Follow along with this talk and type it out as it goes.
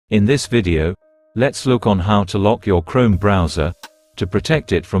In this video, let's look on how to lock your Chrome browser, to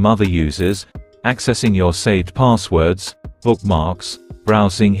protect it from other users, accessing your saved passwords, bookmarks,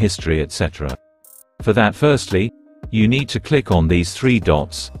 browsing history, etc. For that, firstly, you need to click on these three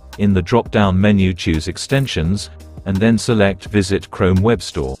dots. In the drop-down menu, choose Extensions, and then select Visit Chrome Web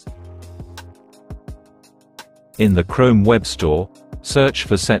Store. In the Chrome Web Store, search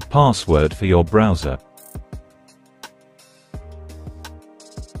for Set Password for your browser.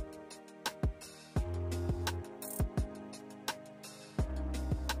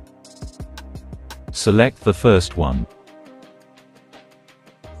 Select the first one.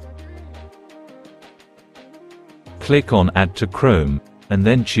 Click on Add to Chrome, and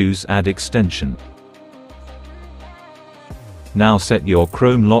then choose Add Extension. Now set your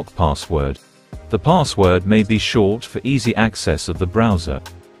Chrome lock password. The password may be short for easy access of the browser.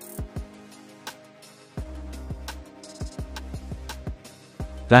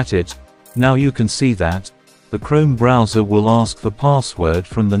 That's it. Now you can see that the Chrome browser will ask for password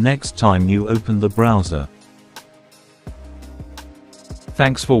from the next time you open the browser.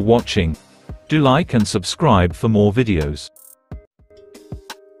 Thanks for watching. Do like and subscribe for more videos.